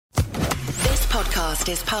podcast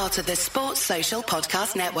is part of the Sports Social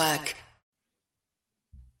Podcast Network.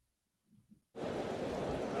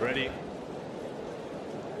 Ready?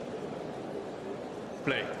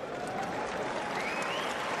 Play.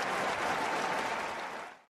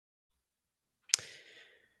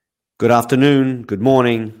 Good afternoon, good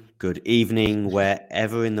morning, good evening,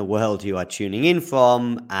 wherever in the world you are tuning in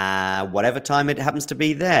from, whatever time it happens to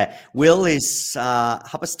be there. Will is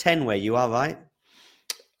 10 where you are, right?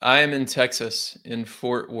 I am in Texas, in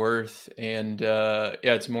Fort Worth, and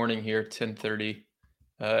it's morning here, 10:30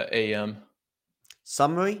 a.m.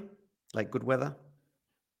 Summery? Like good weather?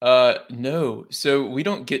 No, so we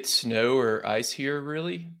don't get snow or ice here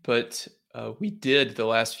really, but we did the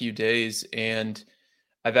last few days, and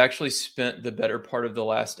I've actually spent the better part of the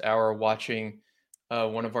last hour watching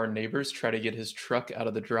one of our neighbors try to get his truck out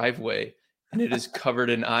of the driveway, and it is covered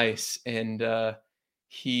in ice, and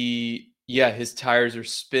his tires are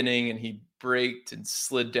spinning and he braked and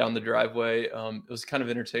slid down the driveway. It was kind of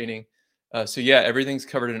entertaining. Everything's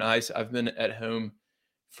covered in ice. I've been at home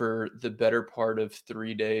for the better part of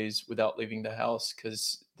 3 days without leaving the house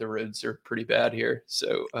because the roads are pretty bad here.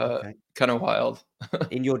 So kind of wild.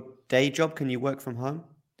 In your day job, can you work from home?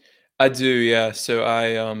 I do, yeah. So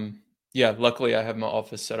luckily I have my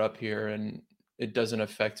office set up here and it doesn't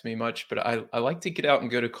affect me much, but I like to get out and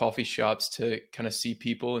go to coffee shops to kind of see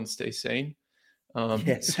people and stay sane.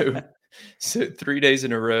 So 3 days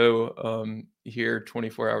in a row here,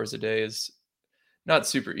 24 hours a day is not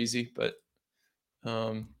super easy, but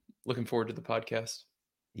looking forward to the podcast.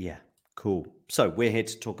 Yeah, cool. So we're here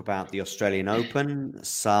to talk about the Australian Open.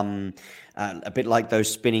 A bit like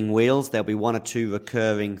those spinning wheels, there'll be one or two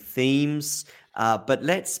recurring themes. But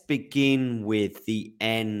let's begin with the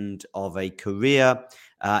end of a career.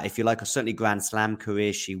 If you like, certainly Grand Slam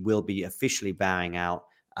career. She will be officially bowing out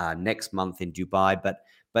next month in Dubai.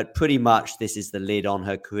 But pretty much this is the lid on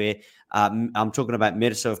her career. I'm talking about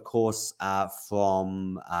Mirza, of course,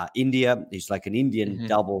 from India. He's like an Indian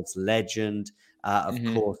doubles legend. Of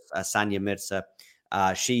course, Sania Mirza.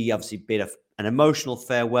 She obviously bid an emotional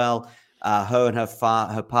farewell. Her and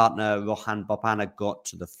her partner, Rohan Bopanna, got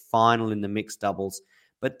to the final in the mixed doubles.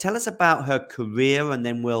 But tell us about her career, and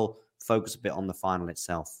then we'll focus a bit on the final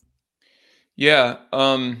itself. Yeah,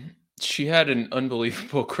 she had an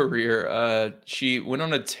unbelievable career. She went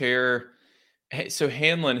on a tear. So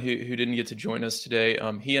Hanlon, who didn't get to join us today,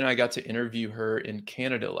 he and I got to interview her in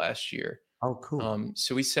Canada last year. Oh, cool.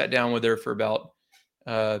 So we sat down with her for about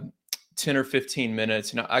 10 or 15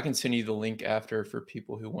 minutes, and I can send you the link after for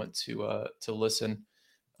people who want to listen.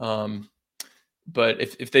 But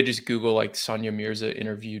if they just Google like Sania Mirza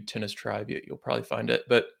interviewed tennis tribe, you'll probably find it.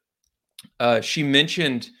 But she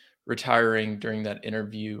mentioned retiring during that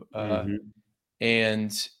interview,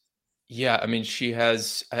 and yeah, I mean, she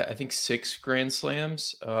has I think 6 Grand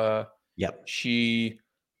Slams. Yep. She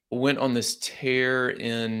went on this tear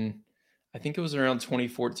in, I think it was around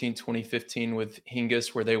 2014, 2015 with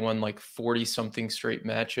Hingis, where they won like 40 something straight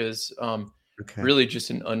matches. Really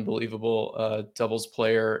just an unbelievable doubles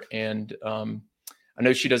player. And I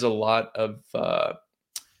know she does a lot of,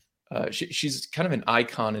 she's kind of an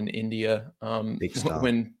icon in India. Big star.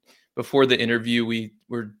 Before the interview, we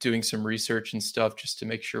were doing some research and stuff just to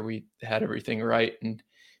make sure we had everything right. And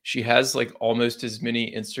she has like almost as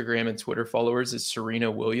many Instagram and Twitter followers as Serena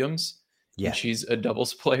Williams. Yeah, and she's a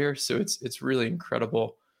doubles player, so it's really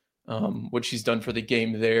incredible what she's done for the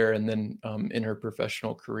game there, and then in her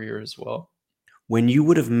professional career as well. When you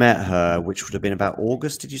would have met her, which would have been about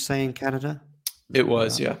August, did you say, in Canada? It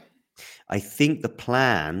was, yeah. I think the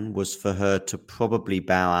plan was for her to probably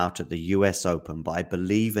bow out at the US Open, but I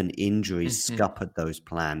believe an injury scuppered those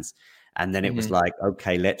plans. And then it was like,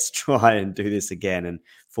 okay, let's try and do this again. And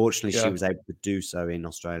fortunately, she was able to do so in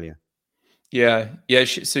Australia. Yeah.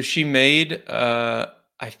 So she made, I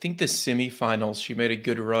think the semifinals, she made a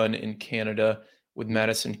good run in Canada with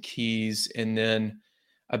Madison Keys. And then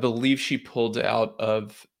I believe she pulled out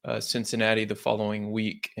of Cincinnati the following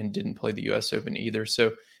week and didn't play the US Open either.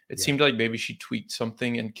 So it seemed like maybe she tweaked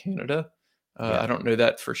something in Canada. I don't know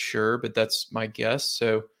that for sure, but that's my guess.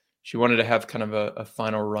 So she wanted to have kind of a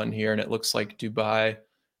final run here. And it looks like Dubai,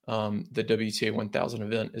 the WTA 1000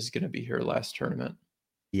 event, is going to be her last tournament.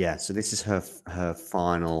 Yeah, so this is her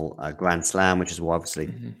final Grand Slam, which is why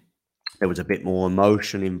obviously there was a bit more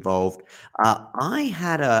emotion involved. I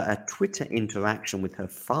had a Twitter interaction with her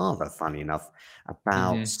father, funny enough,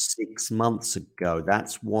 about 6 months ago.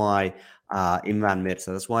 That's why Imran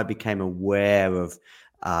Mirza, that's why I became aware of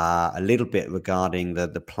a little bit regarding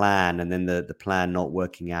the plan, and then the plan not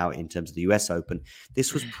working out in terms of the US Open.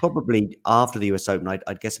 This was probably after the US Open,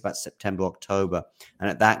 I'd guess about September, October. And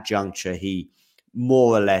at that juncture, he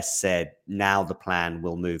more or less said, now the plan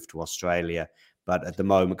will move to Australia. But at the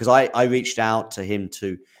moment, because I reached out to him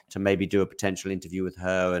to maybe do a potential interview with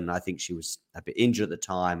her, and I think she was a bit injured at the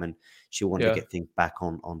time, and she wanted to get things back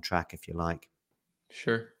on track, if you like.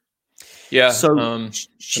 Sure. Yeah. So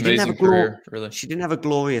she didn't have amazing career, really. She didn't have a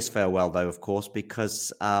glorious farewell, though, of course,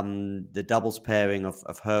 because the doubles pairing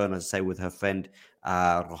of her and, as I say, with her friend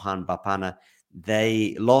Rohan Bapana,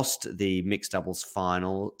 they lost the mixed doubles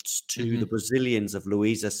final to the Brazilians of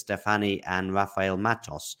Luisa Stefani and Rafael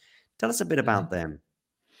Matos. Tell us a bit about them.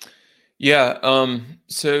 Yeah.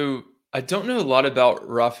 So I don't know a lot about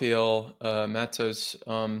Rafael Matos.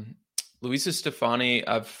 Luisa Stefani,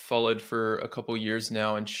 I've followed for a couple years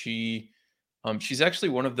now, and she's actually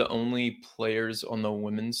one of the only players on the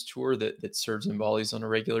women's tour that serves and volleys on a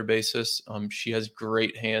regular basis. She has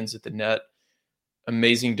great hands at the net,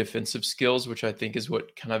 amazing defensive skills, which I think is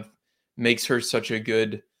what kind of makes her such a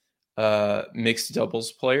good mixed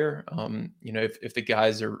doubles player. If the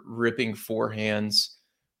guys are ripping forehands,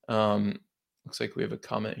 looks like we have a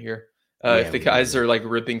comment here. If the guys are like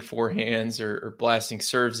ripping forehands or blasting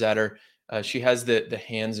serves at her, she has the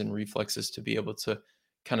hands and reflexes to be able to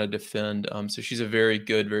kind of defend. So she's a very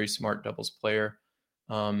good, very smart doubles player.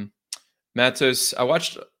 Matos, I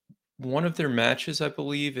watched one of their matches, I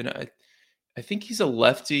believe, and I think he's a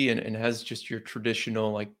lefty and has just your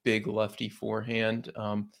traditional like big lefty forehand,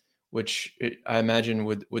 which I imagine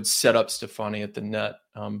would set up Stefani at the net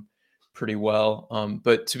pretty well.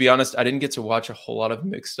 But to be honest, I didn't get to watch a whole lot of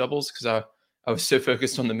mixed doubles because I was so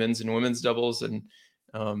focused on the men's and women's doubles. And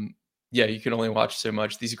you can only watch so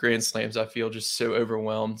much. These Grand Slams, I feel just so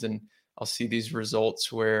overwhelmed. And I'll see these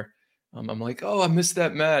results where I'm like, oh, I missed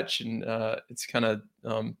that match. And it's kind of,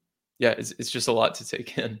 it's just a lot to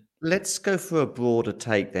take in. Let's go for a broader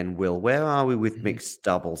take then, Will. Where are we with mixed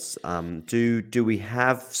doubles? Do we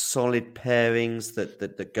have solid pairings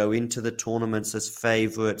that go into the tournaments as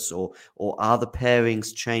favorites, or are the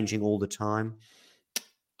pairings changing all the time?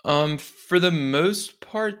 For the most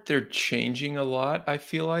part, they're changing a lot, I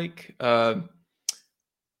feel like.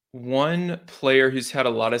 One player who's had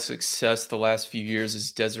a lot of success the last few years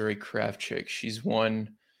is Desiree Kravchik. She's won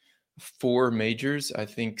 4 majors, I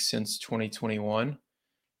think, since 2021.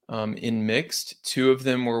 In mixed, 2 of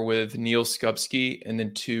them were with Neil Skupski and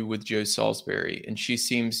then 2 with Joe Salisbury. And she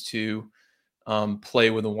seems to play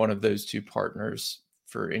with one of those 2 partners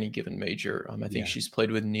for any given major. I think she's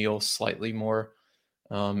played with Neil slightly more.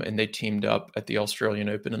 And they teamed up at the Australian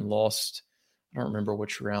Open and lost. I don't remember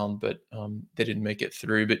which round, but they didn't make it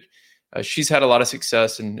through. But she's had a lot of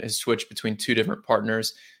success and has switched between 2 different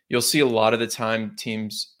partners. You'll see a lot of the time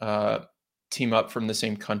teams team up from the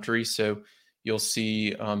same country. So you'll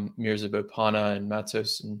see Mirza Bopana and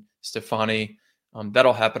Matos and Stefani.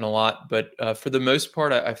 That'll happen a lot. But for the most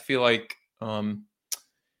part, I feel like,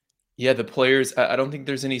 the players, I don't think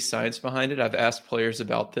there's any science behind it. I've asked players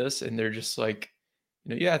about this, and they're just like,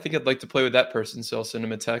 I think I'd like to play with that person. So I'll send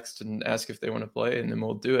them a text and ask if they want to play, and then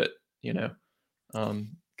we'll do it,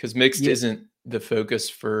 because mixed isn't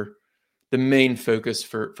the main focus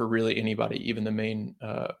for really anybody, even the main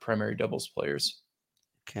primary doubles players.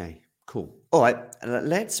 Okay, cool. All right,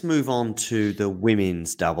 let's move on to the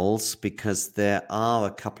women's doubles, because there are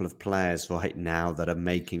a couple of players right now that are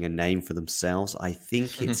making a name for themselves. I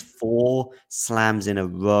think it's 4 slams in a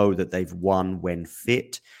row that they've won when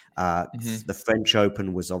fit. The French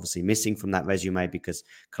Open was obviously missing from that resume because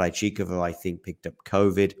Krejcikova, I think, picked up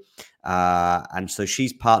COVID. And so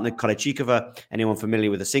she's partnered. Krejcikova, anyone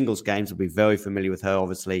familiar with the singles games will be very familiar with her,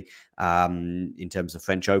 obviously, in terms of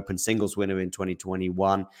French Open singles winner in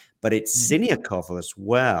 2021. But it's Siniakova as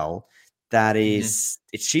well. That is,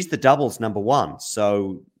 she's the doubles number 1.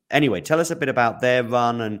 So anyway, tell us a bit about their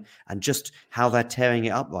run and just how they're tearing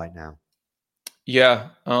it up right now. Yeah.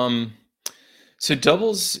 So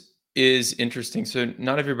doubles is interesting. So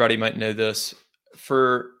not everybody might know this.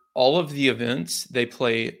 For all of the events, they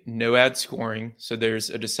play no ad scoring. So there's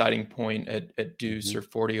a deciding point at deuce or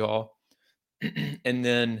 40 all. And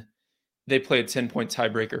then they play a 10-point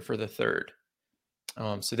tiebreaker for the third.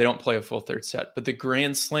 So they don't play a full third set. But the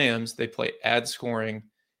Grand Slams, they play ad scoring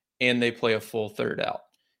and they play a full third out.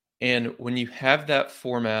 And when you have that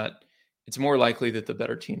format, it's more likely that the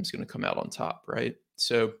better team is going to come out on top, right?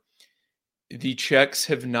 So the Czechs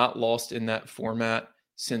have not lost in that format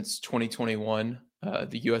since 2021,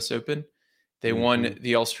 the US Open. They won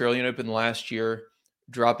the Australian Open last year,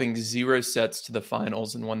 dropping 0 sets to the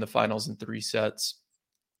finals, and won the finals in 3 sets.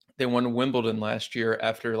 They won Wimbledon last year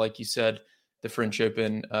after, like you said, the French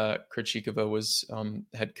Open. Krejcikova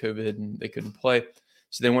had COVID and they couldn't play.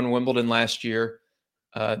 So they won Wimbledon last year.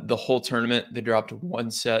 The whole tournament, they dropped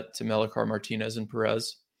 1 set to Melchor, Martinez, and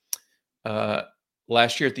Perez.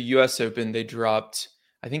 Last year at the U.S. Open, they dropped,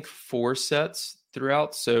 I think, 4 sets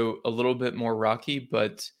throughout. So a little bit more rocky,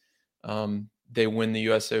 but they win the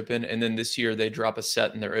U.S. Open. And then this year they drop a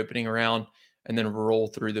set in their opening round and then roll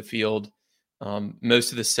through the field.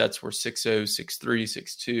 Most of the sets were 6-0,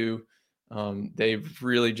 6-3, 6-2. They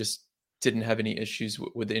really just didn't have any issues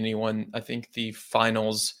with anyone. I think the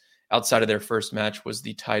finals outside of their first match was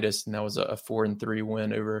the tightest, and that was a 4-3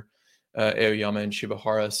 win over Aoyama and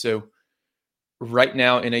Shibahara. So right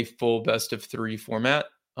now in a full best of 3 format,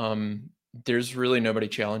 there's really nobody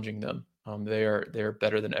challenging them. They're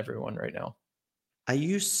better than everyone right now. Are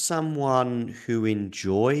you someone who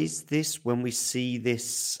enjoys this when we see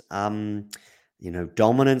this,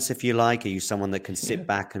 dominance, if you like? Are you someone that can sit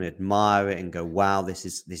back and admire it and go, wow, this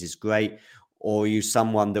is great? Or are you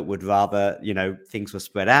someone that would rather, things were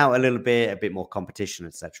spread out a little bit, a bit more competition,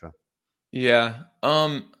 etc.? Yeah.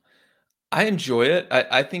 I enjoy it.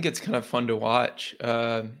 I think it's kind of fun to watch.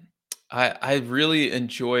 I really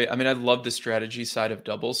enjoy, I love the strategy side of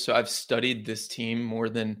doubles. So I've studied this team more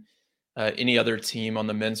than any other team on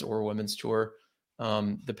the men's or women's tour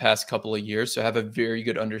the past couple of years. So I have a very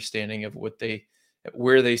good understanding of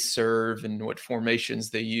where they serve and what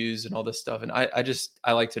formations they use and all this stuff. And I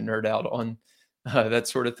like to nerd out on that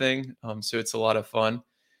sort of thing. So it's a lot of fun.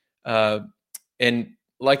 And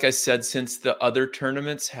like I said, since the other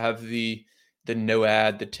tournaments have the no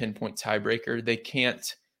ad, the 10-point tiebreaker, they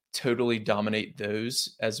can't totally dominate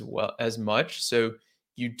those as much. So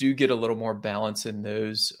you do get a little more balance in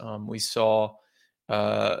those. We saw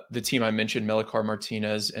the team I mentioned, Melchor,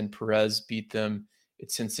 Martinez, and Perez beat them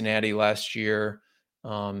at Cincinnati last year.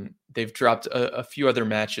 They've dropped a few other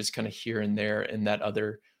matches kind of here and there in that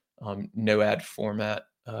other no ad format.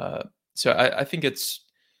 So I think it's,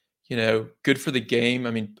 good for the game.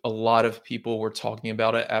 A lot of people were talking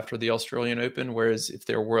about it after the Australian Open, whereas if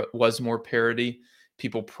there was more parity,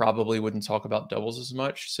 people probably wouldn't talk about doubles as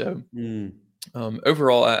much. So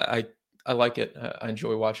overall, I like it. I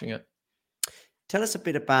enjoy watching it. Tell us a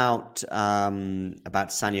bit about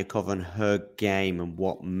Saniakova and her game and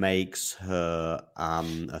what makes her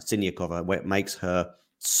Siniakova, what makes her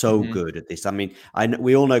so good at this.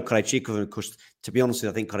 We all know Krejcikova, of course. To be honest with you,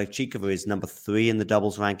 I think Krejcikova is number 3 in the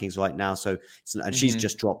doubles rankings right now. And she's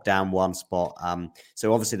just dropped down 1 spot.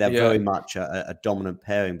 So obviously they're very much a dominant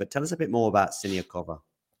pairing. But tell us a bit more about Siniakova.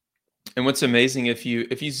 And what's amazing, if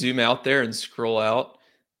you zoom out there and scroll out,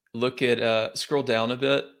 scroll down a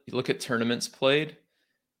bit, you look at tournaments played.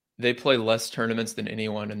 They play less tournaments than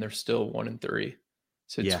anyone, and they're still 1-3.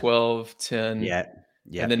 So 12, 10.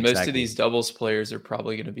 Yeah, and then most of these doubles players are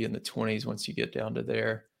probably going to be in the 20s once you get down to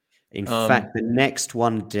there. In fact, the next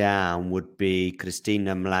one down would be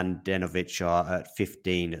Kristina Mladenovic at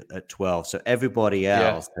 15, at 12. So everybody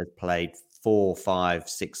else has played 4, 5,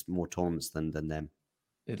 6 more tournaments than them.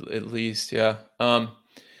 At least, So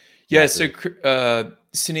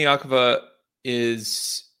Siniakova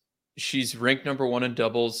she's ranked number 1 in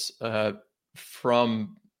doubles.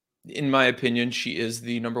 In my opinion, she is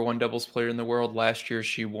the number 1 doubles player in the world. Last year,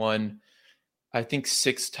 she won, I think,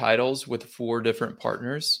 6 titles with 4 different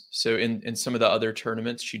partners. So in some of the other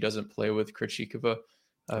tournaments, she doesn't play with Krejcikova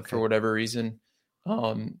for whatever reason.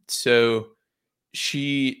 So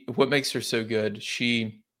what makes her so good?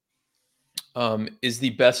 She is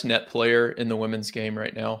the best net player in the women's game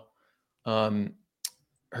right now.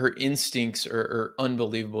 Her instincts are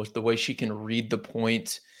unbelievable. The way she can read the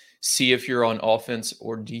point, see if you're on offense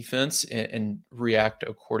or defense, and react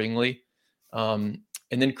accordingly. And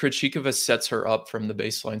then Krejcikova sets her up from the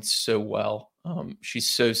baseline so well. She's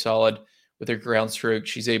so solid with her ground stroke.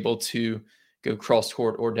 She's able to go cross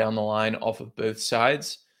court or down the line off of both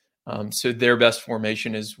sides. So their best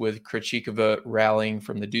formation is with Krejcikova rallying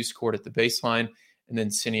from the deuce court at the baseline, and then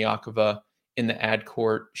Siniakova in the ad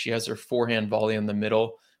court. She has her forehand volley in the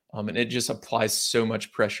middle, and it just applies so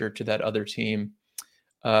much pressure to that other team.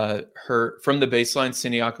 From the baseline,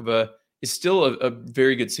 Siniakova is still a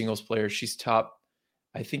very good singles player. She's top,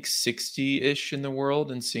 I think, 60-ish in the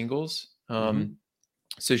world in singles.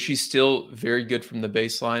 So she's still very good from the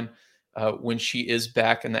baseline. When she is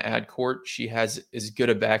back in the ad court, she has as good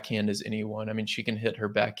a backhand as anyone. She can hit her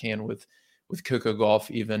backhand with Coco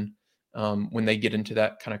Gauff even when they get into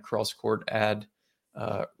that kind of cross-court ad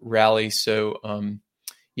rally. So,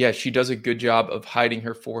 she does a good job of hiding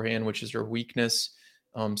her forehand, which is her weakness.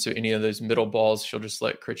 So any of those middle balls, she'll just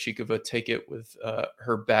let Krejcikova take it with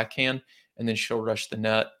her backhand, and then she'll rush the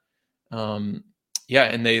net. Yeah,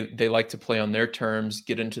 and they like to play on their terms,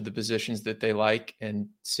 get into the positions that they like, and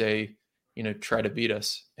say, try to beat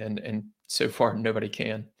us. And so far, nobody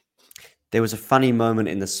can. There was a funny moment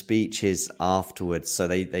in the speeches afterwards. So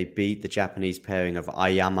they beat the Japanese pairing of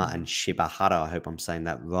Ayama and Shibahara. I hope I'm saying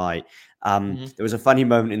that right. There was a funny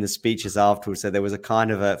moment in the speeches afterwards. So there was a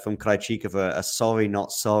kind of from Krejcikova, a sorry,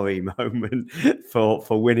 not sorry moment for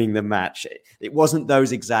winning the match. It wasn't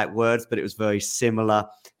those exact words, but it was very similar.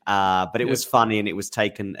 But it was funny, and it was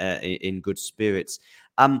taken in good spirits.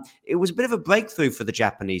 It was a bit of a breakthrough for the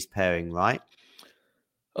Japanese pairing, right?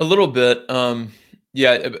 A little bit.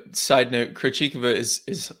 Yeah. Side note: Krejcikova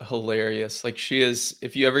is hilarious. Like, she is.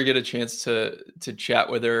 If you ever get a chance to chat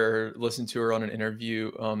with her or listen to her on an interview,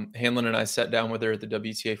 Hanlon and I sat down with her at the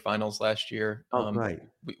WTA finals last year. Oh, right.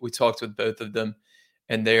 We talked with both of them,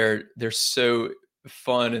 and they're so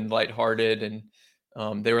fun and lighthearted, and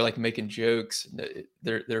they were like making jokes.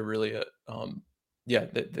 They're really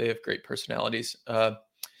they have great personalities.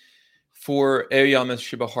 For Aoyama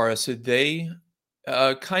Shibahara, so they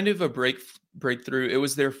kind of a breakthrough. It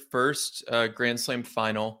was their first Grand Slam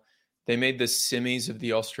final. They made the semis of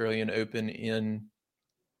the Australian Open in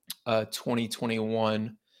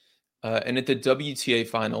 2021, and at the WTA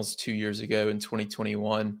finals 2 years ago in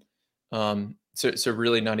 2021. So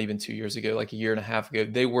really not even 2 years ago, like a year and a half ago,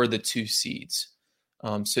 they were the 2 seeds.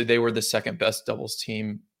 So they were the second best doubles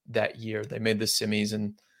team that year. They made the semis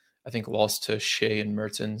and I think lost to Shea and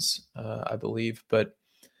Mertens, I believe. But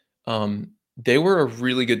they were a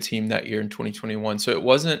really good team that year in 2021. So it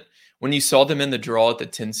wasn't, when you saw them in the draw at the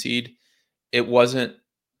 10 seed, it wasn't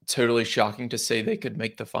totally shocking to say they could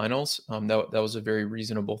make the finals. That was a very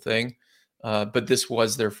reasonable thing. But this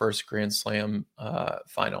was their first Grand Slam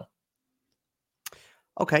final.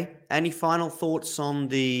 Okay. Any final thoughts on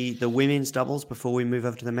the women's doubles before we move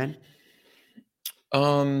over to the men?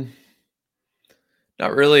 Not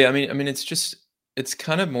really. I mean, it's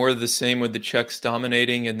kind of more of the same with the Czechs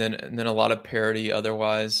dominating, and then a lot of parity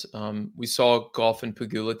otherwise. We saw Golf and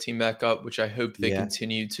Pegula team back up, which I hope they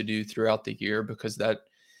continue to do throughout the year, because that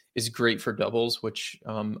is great for doubles, which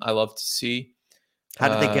I love to see. How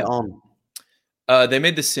did they get on? They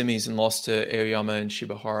made the semis and lost to Aoyama and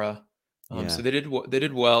Shibahara. So they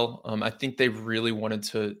did well. I think they really wanted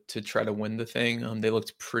to try to win the thing. They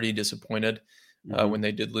looked pretty disappointed when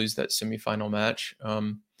they did lose that semifinal match.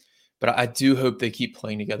 But I do hope they keep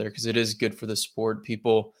playing together, because it is good for the sport.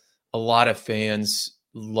 A lot of fans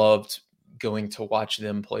loved going to watch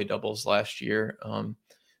them play doubles last year.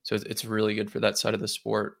 So it's really good for that side of the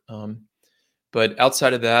sport. But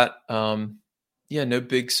outside of that, no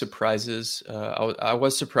big surprises. I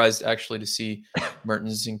was surprised actually to see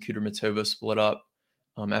Mertens and Kudermetova split up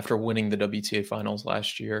after winning the WTA finals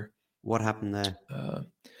last year. What happened there?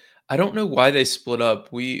 I don't know why they split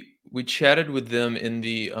up. We chatted with them in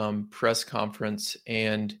the press conference,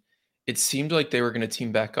 and it seemed like they were going to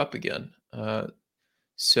team back up again.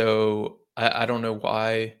 So I don't know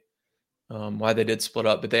why they did split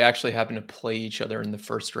up, but they actually happened to play each other in the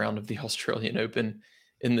first round of the Australian Open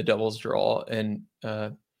in the doubles draw. And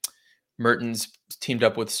Mertens teamed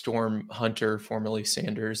up with Storm Hunter, formerly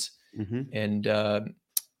Sanders, and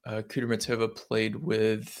Kudermetova played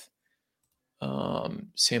with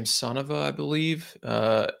Samsonova, I believe.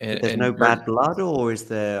 There's no bad blood, or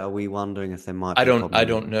are we wondering if there might be? I don't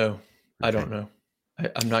know. Okay. I don't know.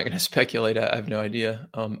 I'm not going to speculate. I have no idea.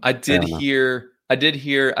 I did hear, I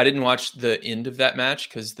didn't watch the end of that match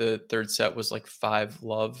because the third set was like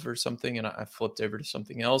 5-love or something. And I flipped over to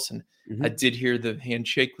something else. And I did hear the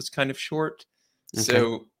handshake was kind of short. Okay.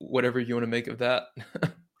 So whatever you want to make of that.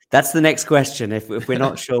 That's the next question. If we're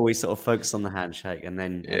not sure, we sort of focus on the handshake and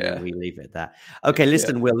then we leave it at that. Okay,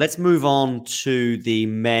 listen, Will, let's move on to the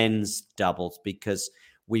men's doubles, because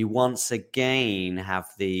we once again have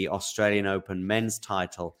the Australian Open men's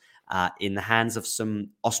title in the hands of some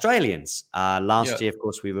Australians. Last year, of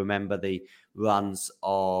course, we remember the runs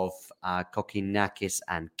of Kokkinakis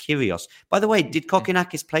and Kyrgios. By the way, did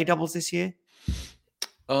Kokkinakis play doubles this year?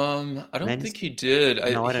 I don't think he did.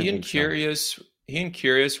 He and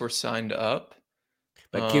Kyrgios were signed up.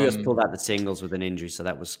 But Kyrgios pulled out the singles with an injury, so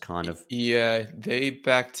that was kind of... Yeah, they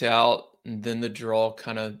backed out, and then the draw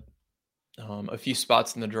kind of... a few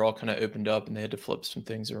spots in the draw kind of opened up, and they had to flip some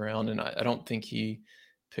things around, and I don't think he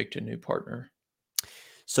picked a new partner.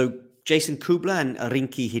 So Jason Kubler and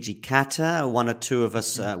Rinky Hijikata, one or two of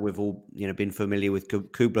us, we've all been familiar with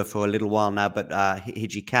Kubler for a little while now, but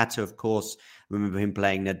Hijikata, of course, remember him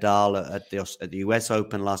playing Nadal at the US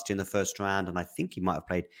Open last year in the first round, and I think he might have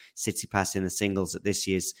played Tsitsipas in the singles at this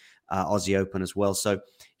year's Aussie Open as well. So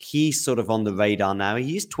he's sort of on the radar now.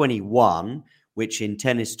 He is 21. which in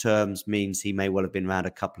tennis terms means he may well have been around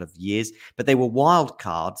a couple of years. But they were wild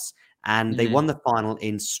cards, and they won the final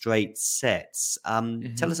in straight sets.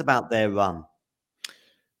 Tell us about their run.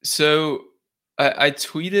 So I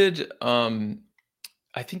tweeted,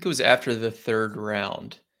 I think it was after the third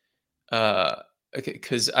round,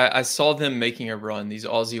 because I saw them making a run, these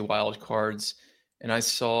Aussie wild cards, and I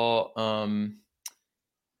saw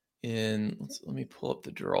let me pull up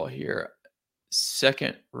the draw here.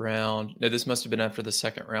 Second round. No, this must have been after the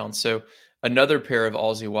second round. So another pair of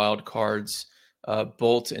Aussie wild cards,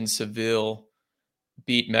 Bolt and Seville,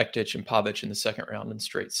 beat Mektic and Pavic in the second round in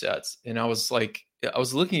straight sets. And I was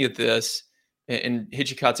looking at this, and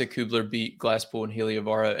Hijikata Kubler beat Glasspool and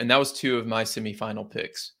Heliovara. And that was two of my semifinal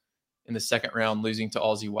picks in the second round, losing to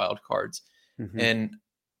Aussie wild cards. And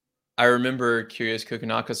I remember Kyrgios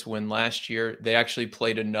Kokkinakis win last year. They actually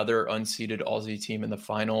played another unseeded Aussie team in the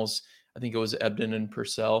finals. I think it was Ebden and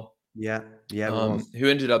Purcell. Yeah. Who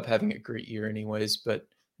ended up having a great year anyways, but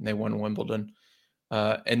they won Wimbledon.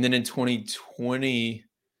 And then in 2020,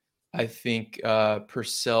 I think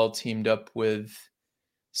Purcell teamed up with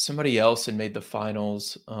somebody else and made the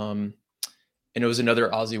finals. And it was another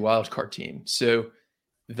Aussie wildcard team. So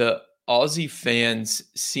the Aussie fans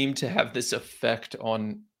seem to have this effect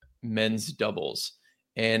on men's doubles.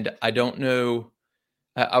 And I don't know,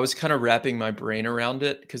 I was kind of wrapping my brain around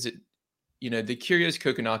it because the Kyrgios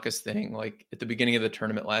Kokkinakis thing, like at the beginning of the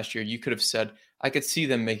tournament last year, you could have said, I could see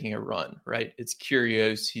them making a run, right? It's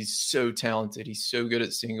Kyrgios. He's so talented. He's so good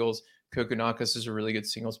at singles. Kokkinakis is a really good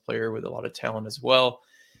singles player with a lot of talent as well.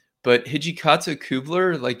 But Hijikata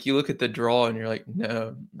Kubler, like you look at the draw and you're like,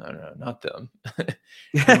 no, not them.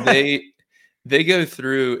 And they go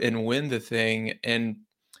through and win the thing. And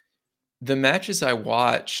the matches I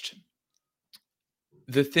watched,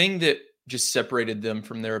 the thing that just separated them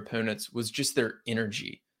from their opponents was just their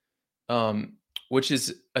energy, which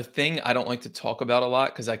is a thing I don't like to talk about a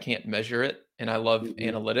lot because I can't measure it. And I love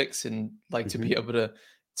analytics and like to be able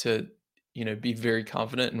to be very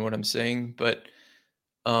confident in what I'm saying. But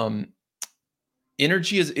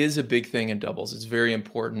energy is a big thing in doubles. It's very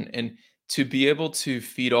important. And to be able to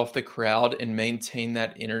feed off the crowd and maintain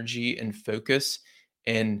that energy and focus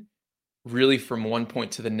and really from one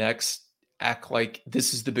point to the next, act like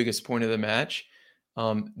this is the biggest point of the match,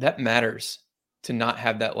 that matters, to not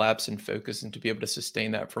have that lapse in focus and to be able to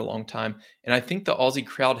sustain that for a long time. And I think the Aussie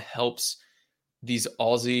crowd helps these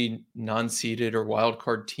Aussie non-seeded or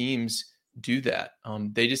wildcard teams do that.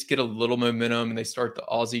 They just get a little momentum and they start the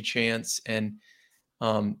Aussie chants, and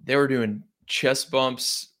they were doing chest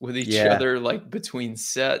bumps with each other, like between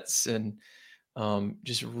sets, and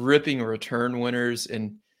just ripping return winners.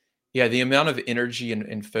 And the amount of energy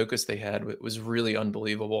and focus they had was really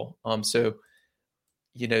unbelievable. So,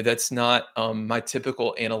 that's not my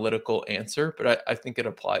typical analytical answer, but I think it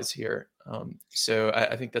applies here. So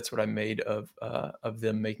I think that's what I made of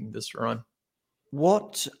them making this run.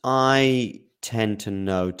 What I tend to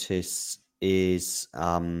notice is,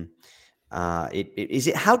 is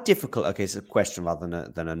it how difficult? Okay, it's a question rather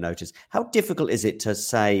than a notice. How difficult is it to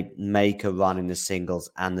say make a run in the singles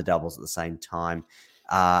and the doubles at the same time?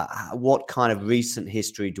 What kind of recent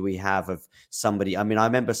history do we have of somebody? I mean, I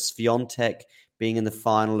remember Swiatek being in the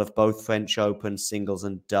final of both French Open singles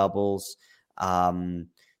and doubles.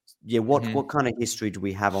 What kind of history do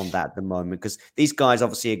we have on that at the moment? Because these guys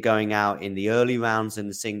obviously are going out in the early rounds in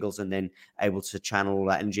the singles and then able to channel all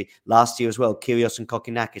that energy. Last year as well, Kyrgios and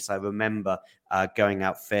Kokkinakis, I remember going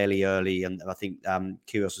out fairly early, and I think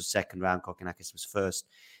Kyrgios was second round, Kokkinakis was first.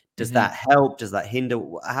 Does that help? Does that hinder?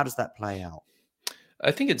 How does that play out?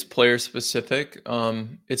 I think it's player specific.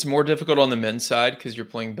 It's more difficult on the men's side because you're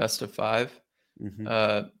playing best of five.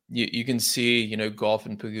 You can see, Golf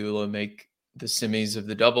and Pegula make the semis of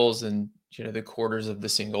the doubles and, the quarters of the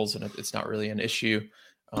singles, and it's not really an issue.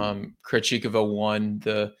 Krejcikova won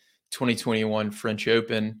the 2021 French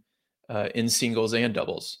Open in singles and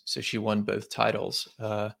doubles. So she won both titles.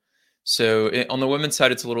 So on the women's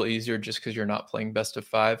side, it's a little easier just because you're not playing best of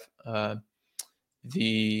five. But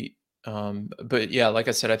yeah, like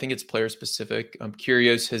I said, I think it's player specific.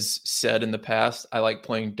 Kyrgios has said in the past, I like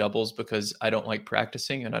playing doubles because I don't like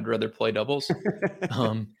practicing and I'd rather play doubles.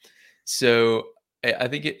 So I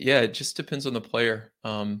think it just depends on the player.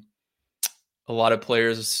 A lot of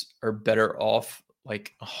players are better off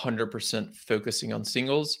like 100% focusing on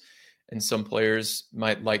singles, and some players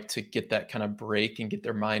might like to get that kind of break and get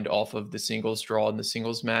their mind off of the singles draw and the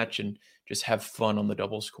singles match and just have fun on the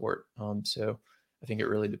doubles court. So I think it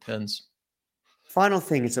really depends. Final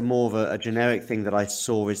thing, it's more of a generic thing that I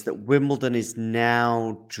saw, is that Wimbledon is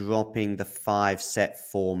now dropping the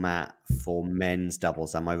 5-set format for men's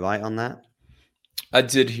doubles. Am I right on that? I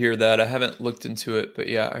did hear that. I haven't looked into it, but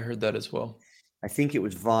yeah, I heard that as well. I think it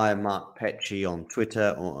was via Mark Petchey on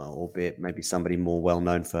Twitter, or albeit maybe somebody more well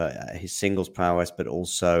known for his singles prowess, but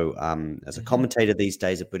also as a commentator these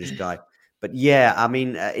days, a British guy. But yeah, I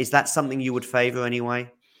mean, is that something you would favor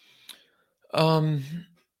anyway? I'm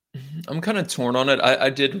kind of torn on it. I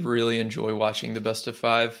did really enjoy watching the best of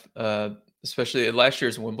five, especially at last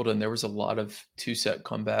year's Wimbledon. There was a lot of 2-set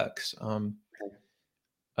comebacks.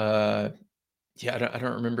 Yeah, I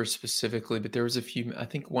don't remember specifically, but there was a few. I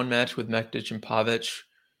think one match with Mektic and Pavic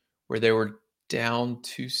where they were down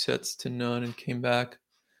 2-0 and came back.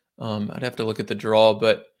 I'd have to look at the draw,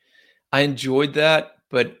 but I enjoyed that.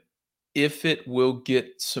 But if it will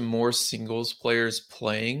get some more singles players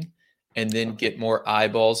playing and then get more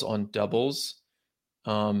eyeballs on doubles,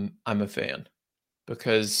 I'm a fan.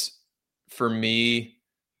 Because for me,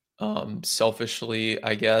 selfishly,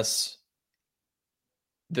 I guess,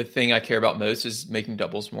 the thing I care about most is making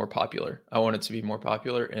doubles more popular. I want it to be more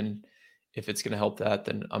popular, and if it's going to help that,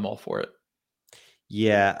 then I'm all for it.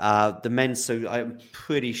 Yeah, the men's. So I'm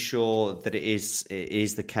pretty sure that it is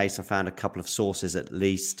the case. I found a couple of sources at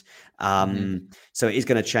least. So it is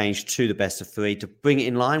going to change to the best of three to bring it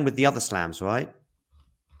in line with the other slams, right?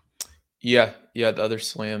 Yeah. The other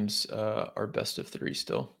slams are best of three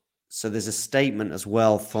still. So there's a statement as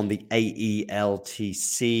well from the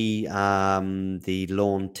AELTC, the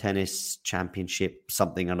Lawn Tennis Championship,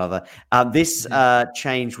 something or another. This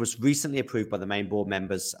change was recently approved by the main board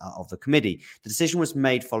members of the committee. The decision was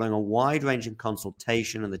made following a wide-ranging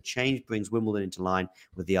consultation, and the change brings Wimbledon into line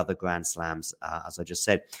with the other Grand Slams, as I just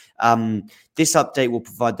said. This update will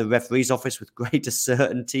provide the referee's office with greater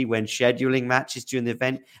certainty when scheduling matches during the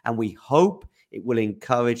event, and we hope it will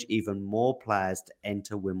encourage even more players to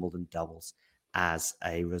enter Wimbledon doubles as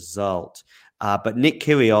a result. But Nick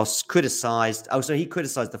Kyrgios criticized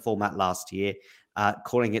the format last year,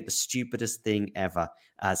 calling it the stupidest thing ever.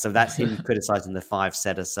 So that's him criticizing the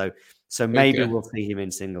 5-setter. So maybe we'll see him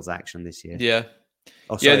in singles action this year. Yeah.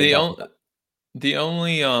 Oh, sorry, the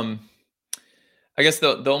only, I guess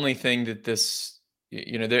the only thing that this,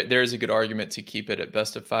 there is a good argument to keep it at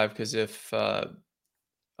best of five, because if,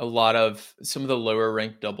 a lot of some of the lower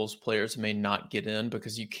ranked doubles players may not get in,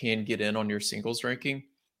 because you can get in on your singles ranking.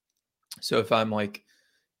 So if I'm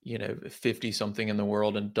 50 something in the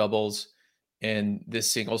world in doubles, and this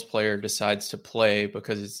singles player decides to play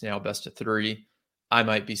because it's now best of three, I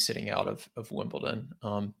might be sitting out of Wimbledon.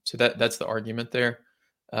 So that's the argument there.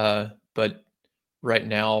 But right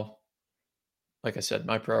now, like I said,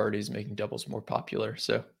 my priority is making doubles more popular.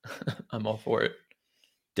 So I'm all for it.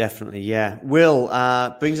 Definitely, yeah. Will,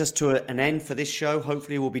 brings us to an end for this show.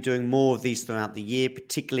 Hopefully we'll be doing more of these throughout the year,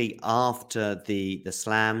 particularly after the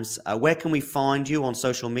slams. Where can we find you on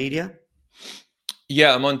social media?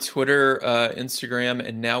 Yeah, I'm on Twitter, Instagram,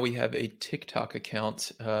 and now we have a TikTok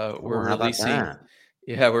account. We're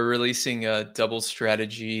releasing double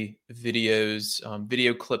strategy videos,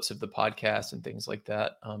 video clips of the podcast and things like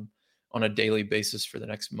that on a daily basis for the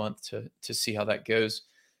next month to see how that goes.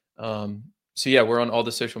 So yeah, we're on all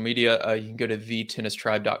the social media. You can go to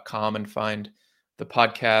thetennistribe.com and find the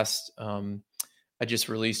podcast. I just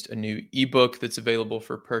released a new ebook that's available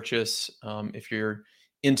for purchase. If you're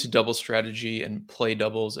into double strategy and play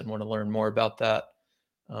doubles and want to learn more about that.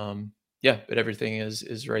 But everything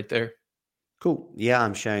is right there. Cool. Yeah,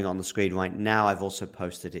 I'm showing it on the screen right now. I've also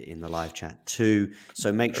posted it in the live chat too.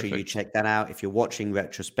 So make sure you check that out. If you're watching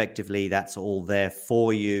retrospectively, that's all there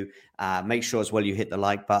for you. Make sure as well you hit the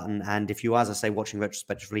like button. And if you, as I say, watching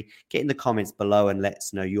retrospectively, get in the comments below and let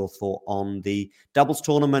us know your thought on the doubles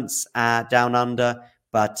tournaments down under,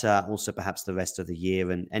 but also perhaps the rest of the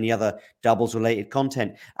year and any other doubles related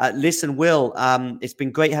content. Listen, Will, it's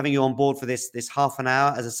been great having you on board for this half an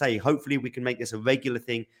hour. As I say, hopefully we can make this a regular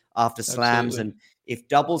thing after slams. Absolutely. And if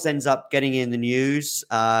doubles ends up getting in the news,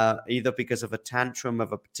 either because of a tantrum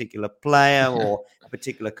of a particular player or a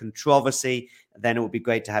particular controversy, then it would be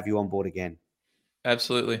great to have you on board again.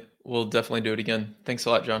 Absolutely. We'll definitely do it again. Thanks a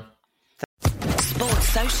lot, John. Sports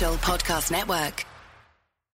Social Podcast Network.